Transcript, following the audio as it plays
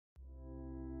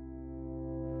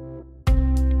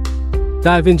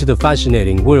dive into the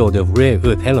fascinating world of rare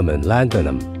earth element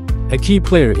lanthanum, a key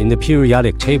player in the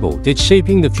periodic table that's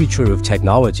shaping the future of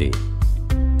technology.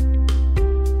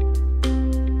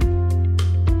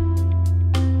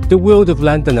 The world of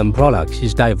lanthanum products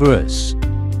is diverse,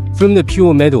 from the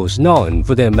pure metals known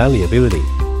for their malleability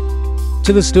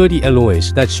to the sturdy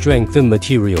alloys that strengthen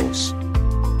materials.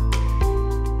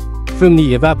 From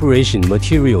the evaporation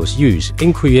materials used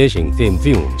in creating thin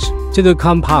films to the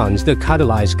compounds that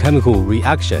catalyze chemical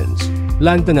reactions,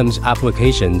 lanthanum's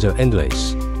applications are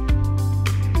endless.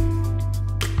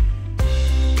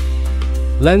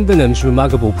 Lanthanum's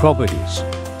remarkable properties,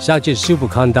 such as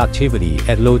superconductivity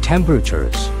at low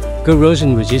temperatures,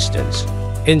 corrosion resistance,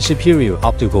 and superior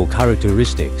optical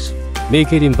characteristics,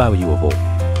 make it invaluable.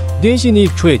 These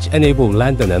unique traits enable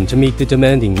lanthanum to meet the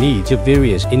demanding needs of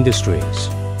various industries.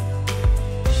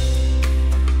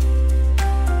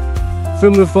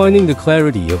 From refining the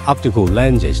clarity of optical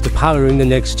lenses to powering the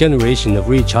next generation of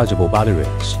rechargeable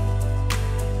batteries,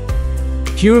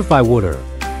 purify water,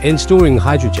 and storing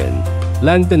hydrogen,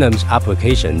 lanthanum's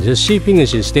applications are shaping a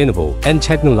sustainable and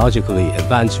technologically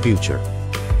advanced future.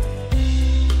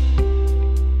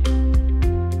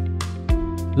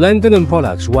 Lanthanum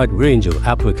products' wide range of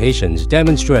applications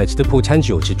demonstrates the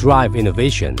potential to drive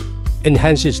innovation,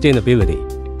 enhance sustainability,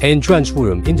 and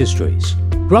transform industries.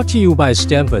 Brought to you by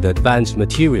Stanford Advanced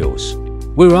Materials,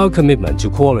 where our commitment to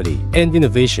quality and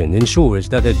innovation ensures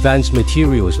that advanced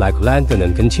materials like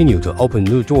lanthanum continue to open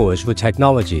new doors for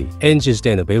technology and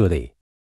sustainability.